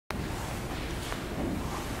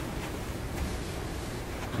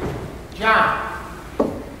John.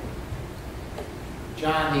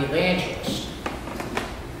 John the Evangelist.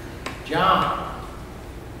 John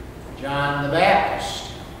the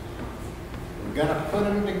Baptist. We're going to put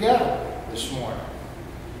them together this morning.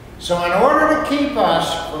 So in order to keep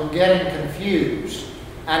us from getting confused,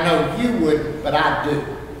 I know you wouldn't, but I do.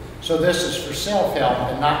 So this is for self-help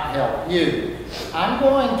and not help you. I'm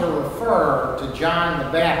going to refer to John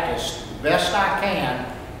the Baptist the best I can,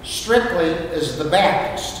 strictly as the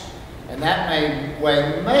Baptist. And that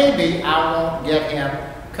way, maybe I won't get him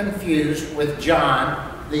confused with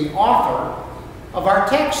John, the author of our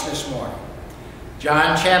text this morning.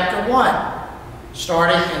 John chapter 1,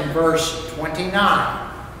 starting in verse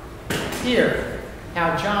 29. Here,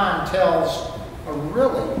 how John tells a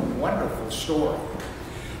really wonderful story.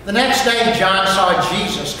 The next day, John saw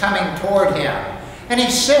Jesus coming toward him, and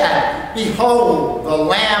he said, "Behold, the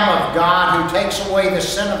Lamb of God who takes away the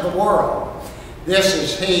sin of the world. This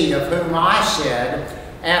is he of whom I said,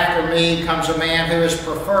 after me comes a man who is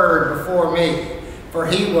preferred before me, for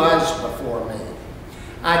he was before me.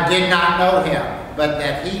 I did not know him, but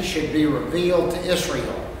that he should be revealed to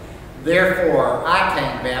Israel. Therefore I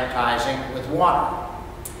came baptizing with water."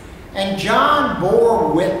 And John bore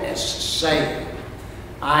witness, saying,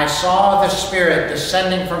 "I saw the Spirit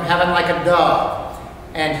descending from heaven like a dove,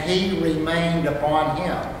 and he remained upon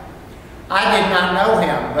him. I did not know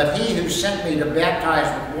him, but he who sent me to baptize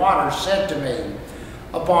with water said to me,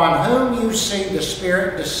 Upon whom you see the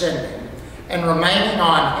Spirit descending and remaining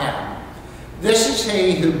on him, this is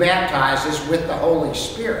he who baptizes with the Holy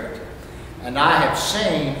Spirit. And I have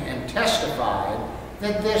seen and testified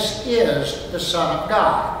that this is the Son of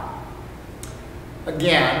God."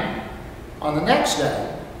 Again, on the next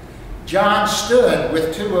day, John stood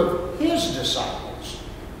with two of his disciples,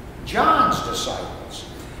 John's disciples,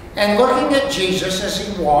 and looking at Jesus as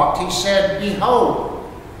he walked, he said, "Behold,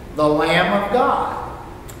 the Lamb of God."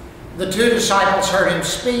 The two disciples heard him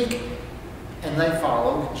speak, and they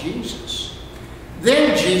followed Jesus.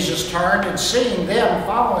 Then Jesus turned and seeing them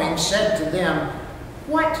following, said to them,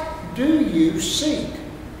 "What do you seek?"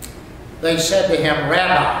 They said to him,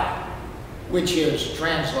 "Rabbi," which is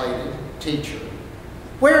translated teacher,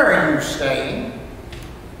 "where are you staying?"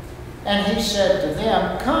 And he said to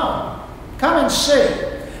them, Come and see."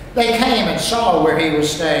 They came and saw where he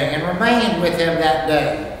was staying and remained with him that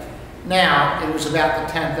day. Now it was about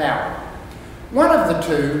the 10th hour. One of the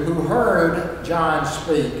two who heard John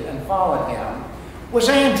speak and followed him was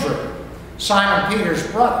Andrew, Simon Peter's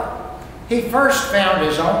brother. He first found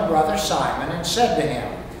his own brother Simon and said to him,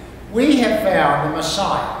 "We have found the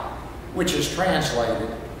Messiah," which is translated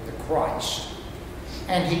the Christ.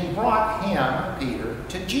 And he brought him, Peter,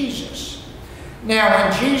 to Jesus. Now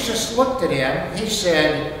when Jesus looked at him, he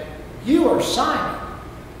said, "You are Simon,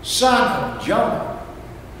 son of Jonah.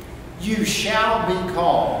 You shall be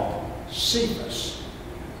called Cephas,"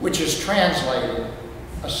 which is translated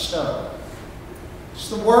a stone. It's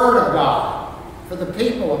the word of God for the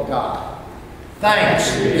people of God.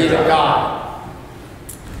 Thanks be to God.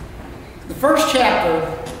 The first chapter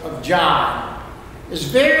of John is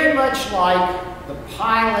very much like the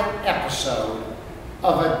pilot episode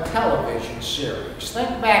of a television series.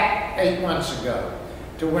 Think back 8 months ago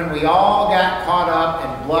to when we all got caught up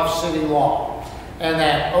in Bluff City Law. And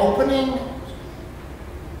that opening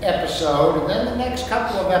episode, and then the next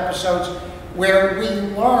couple of episodes, where we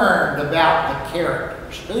learned about the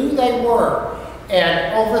characters, who they were.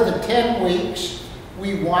 And over the 10 weeks,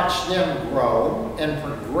 we watched them grow and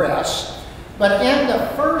progress. But in the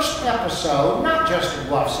first episode, not just of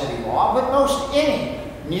Bluff City Law, but most any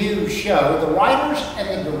new show, the writers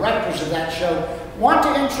and the directors of that show want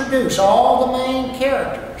to introduce all the main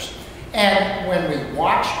characters. And when we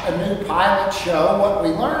watch a new pilot show, what we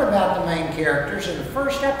learn about the main characters in the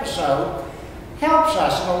first episode helps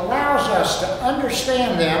us and allows us to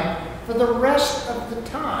understand them for the rest of the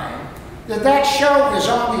time that show is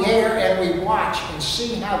on the air and we watch and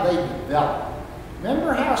see how they develop.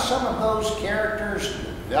 Remember how some of those characters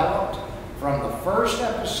developed from the first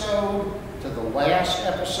episode to the last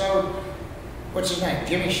episode? What's his name?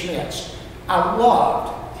 Jimmy Schmitz. I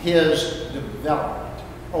loved his development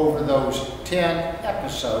over those 10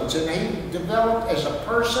 episodes. And he developed as a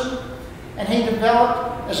person, and he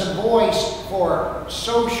developed as a voice for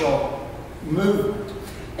social movement.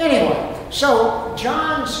 Anyway, so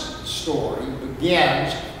John's story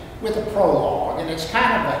begins with a prologue, and it's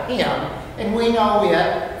kind of a hymn, and we know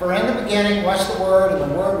it, "For in the beginning was the Word, and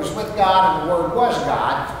the Word was with God, and the Word was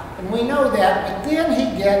God." And we know that, but then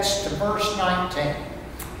he gets to verse 19.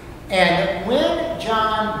 And when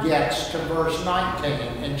John gets to verse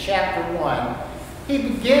 19 in chapter 1, he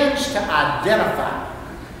begins to identify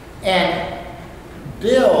and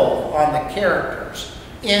build on the characters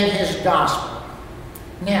in his gospel.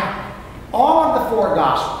 Now, all of the four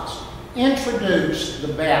gospels introduce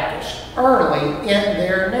the Baptist early in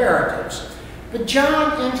their narratives, but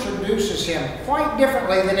John introduces him quite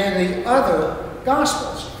differently than in the other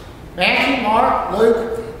gospels. Matthew, Mark,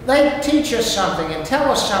 Luke, they teach us something and tell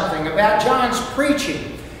us something about John's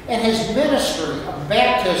preaching and his ministry of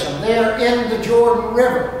baptism there in the Jordan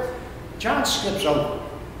River. John skips over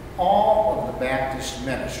all of the Baptist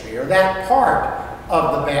ministry, or that part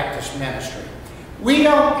of the Baptist ministry. We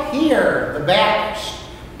don't hear the Baptist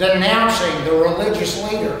denouncing the religious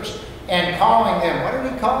leaders and calling them, what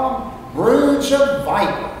did he call them? Broods of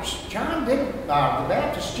vipers. John didn't, the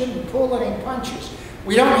Baptist didn't pull any punches.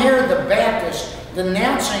 We don't hear the Baptist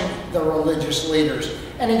denouncing the religious leaders,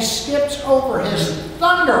 and he skips over his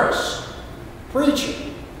thunderous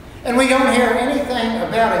preaching. And we don't hear anything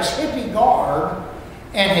about his hippie garb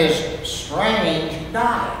and his strange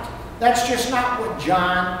diet. That's just not what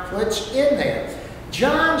John puts in there.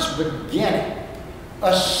 John's beginning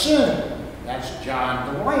assumed, that's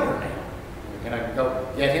John the writer now. We're going to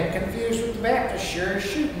go get him confused with the Baptist, sure as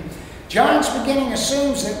shooting. John's beginning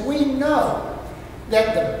assumes that we know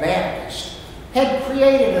that the Baptist had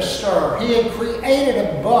created a stir. He had created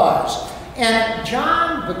a buzz. And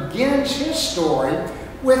John begins his story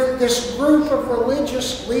with this group of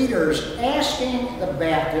religious leaders asking the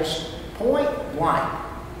Baptist point blank,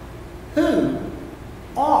 who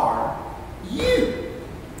are you?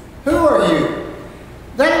 Who are you?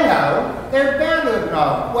 They know, they're bound to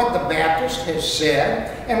know what the Baptist has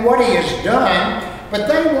said and what he has done, but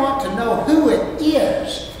they want to know who it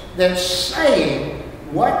is that's saying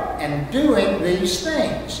what and doing these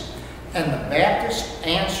things. And the Baptist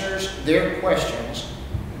answers their questions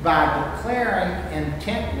by declaring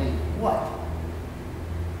intently what?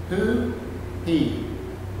 Who he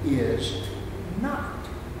is not.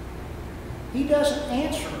 He doesn't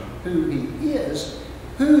answer who he is.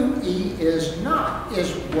 Who he is not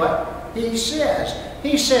is what he says.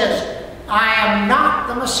 He says, I am not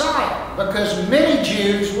the Messiah, because many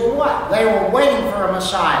Jews were what? They were waiting for a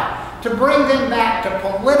Messiah to bring them back to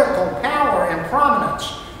political power and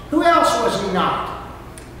prominence. Who else was he not?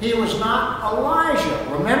 He was not Elijah.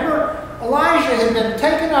 Remember, Elijah had been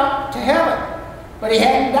taken up to heaven, but he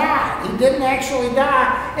hadn't died. He didn't actually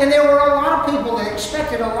die, and there were a lot of people that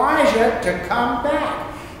expected Elijah to come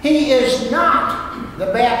back. He is not, the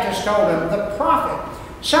Baptist told him, the prophet.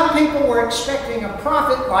 Some people were expecting a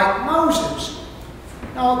prophet like Moses.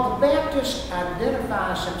 No, the Baptist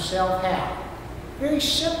identifies himself how? Very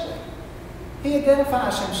simply. He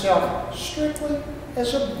identifies himself strictly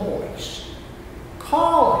as a voice,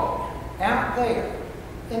 calling out there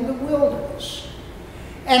in the wilderness.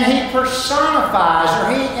 And he personifies,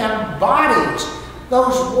 or he embodies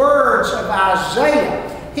those words of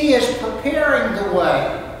Isaiah. He is preparing the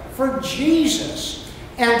way for Jesus.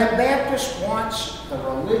 And the Baptist wants the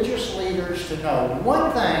religious leaders to know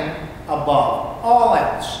one thing above all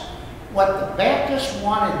else. What the Baptist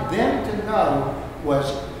wanted them to know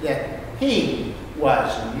was that he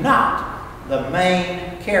was not the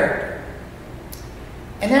main character.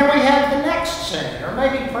 And then we have the next scene, or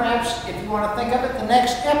maybe perhaps, if you want to think of it, the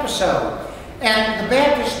next episode. And the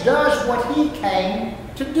Baptist does what he came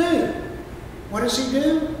to do. What does he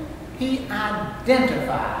do? He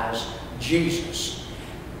identifies Jesus.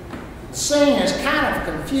 The scene is kind of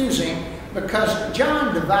confusing because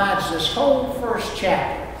John divides this whole first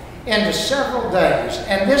chapter into several days,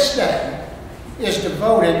 and this day is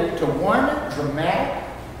devoted to one dramatic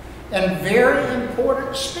and very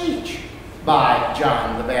important speech by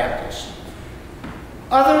John the Baptist.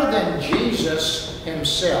 Other than Jesus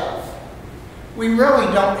himself, we really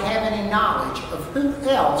don't have any knowledge of who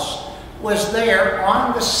else was there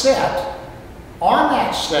on the set, on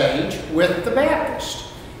that stage, with the Baptist.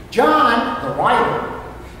 John, the writer,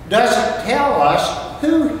 doesn't tell us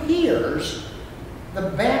who hears the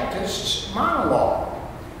Baptist's monologue.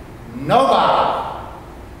 Nobody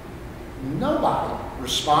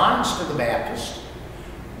responds to the Baptist.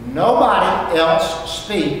 Nobody else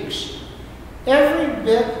speaks. Every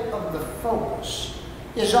bit of the focus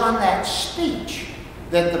is on that speech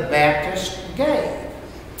that the Baptist gave.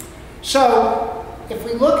 So, if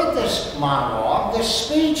we look at this monologue, this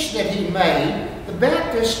speech that he made, the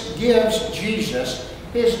Baptist gives Jesus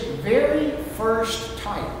his very first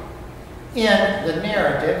title in the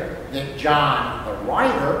narrative that John, the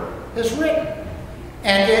writer, has written.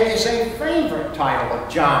 And it is a favorite title of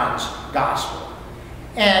John's Gospel.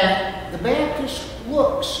 And the Baptist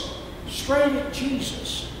looks straight at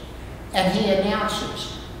Jesus and he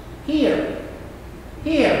announces, here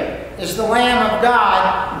is the Lamb of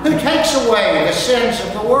God who takes away the sins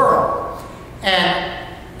of the world. And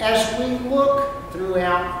as we look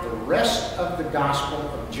throughout the rest of the Gospel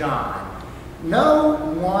of John, no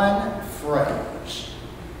one phrase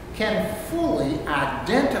can fully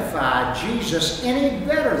identify Jesus any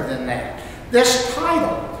better than that. This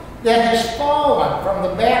title that has fallen from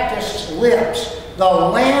the Baptist's lips, the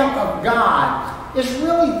Lamb of God, is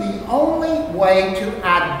really the only way to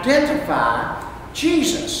identify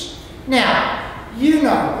Jesus. Now, you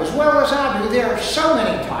know as well as I do, there are so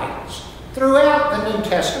many titles throughout the New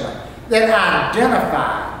Testament that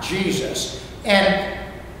identify Jesus. And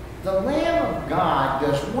the Lamb of God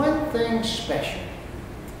does one thing special.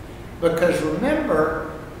 Because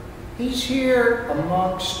remember, he's here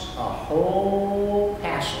amongst a whole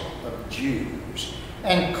passel of Jews.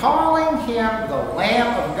 And calling him the Lamb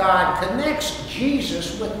of God connects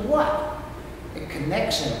Jesus with what? It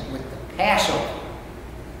connects him with the Passover.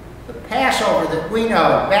 The Passover that we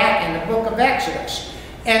know back in the book of Exodus.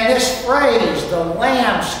 And this phrase, the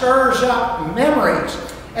Lamb, stirs up memories.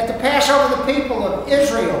 At the Passover, the people of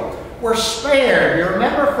Israel were spared, you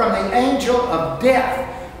remember, from the angel of death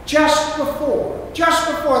just before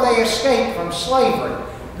they escaped from slavery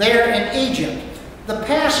there in Egypt. The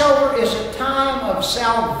Passover is a time of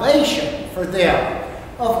salvation for them,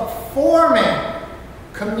 of forming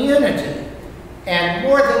community, and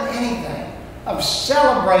more than anything, of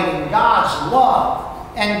celebrating God's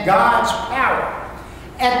love and God's power.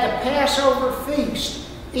 At the Passover feast,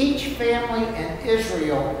 each family in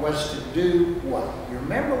Israel was to do what? You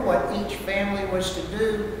remember what each family was to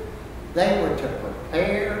do? They were to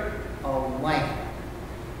prepare a lamb.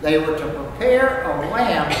 They were to prepare a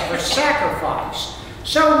lamb for sacrifice.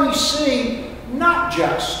 So we see, not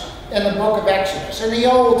just in the book of Exodus, in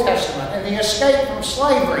the Old Testament, in the escape from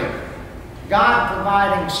slavery, God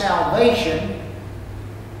providing salvation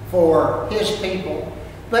for his people,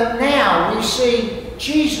 but now we see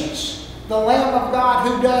Jesus, the Lamb of God,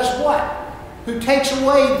 who does what? Who takes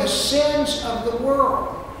away the sins of the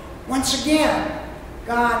world. Once again,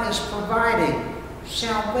 God is providing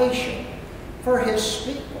salvation for his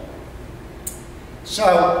people.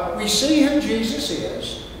 So we see who Jesus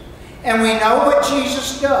is, and we know what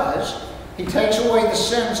Jesus does. He takes away the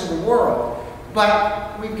sins of the world,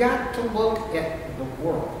 but we've got to look at the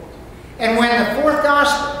world. And when the fourth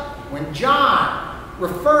gospel, when John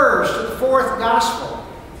refers to the fourth gospel,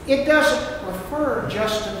 it doesn't refer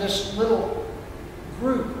just to this little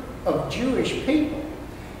group of Jewish people.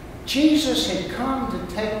 Jesus had come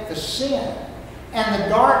to take the sin and the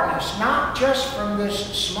darkness, not just from this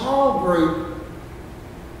small group,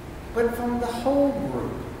 but from the whole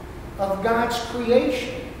group of God's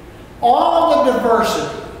creation. All the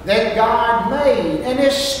diversity that God made and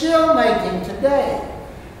is still making today.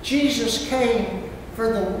 Jesus came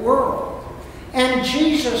for the world. And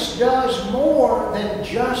Jesus does more than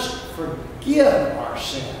just forgive our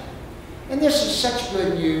sin. And this is such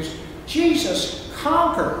good news. Jesus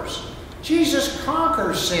conquers. Jesus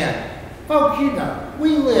conquers sin. Folks, you know,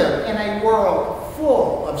 we live in a world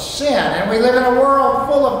full of sin, and we live in a world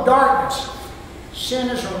full of darkness. Sin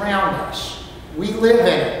is around us. We live in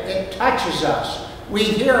it. It touches us. We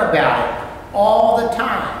hear about it all the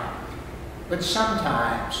time. But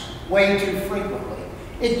sometimes, way too frequently,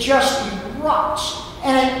 it just erupts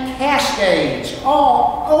and it cascades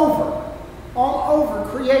all over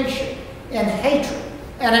creation in hatred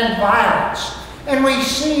and in violence. And we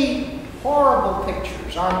see horrible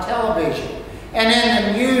pictures on television and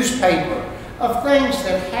in the newspaper of things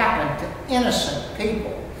that happen to innocent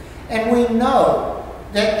people. And we know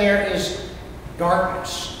that there is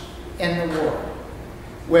darkness in the world.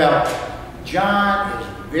 Well, John is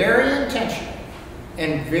very intentional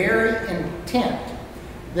and very intent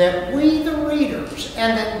that we, the readers,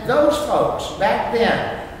 and that those folks back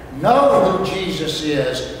then know who Jesus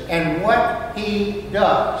is and what he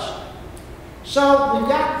does. So we've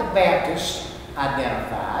got the Baptist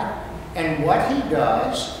identified and what he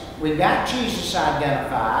does. We've got Jesus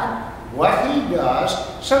identified, what he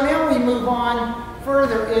does. So now we move on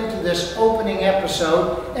further into this opening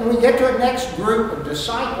episode, and we get to a next group of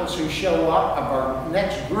disciples who show up, of our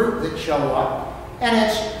next group that show up, and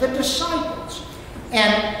it's the disciples.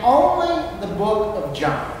 And only the book of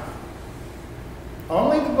John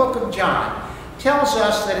tells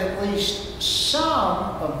us that at least some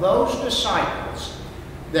of those disciples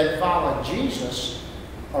that followed Jesus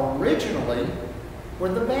originally were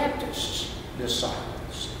the Baptist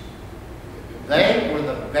disciples. They were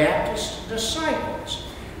the Baptist disciples.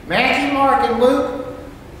 Matthew, Mark, and Luke,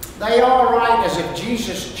 they all write as if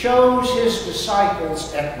Jesus chose his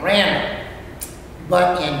disciples at random.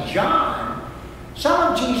 But in John,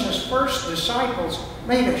 Some of Jesus' first disciples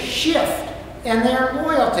made a shift in their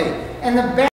loyalty. And the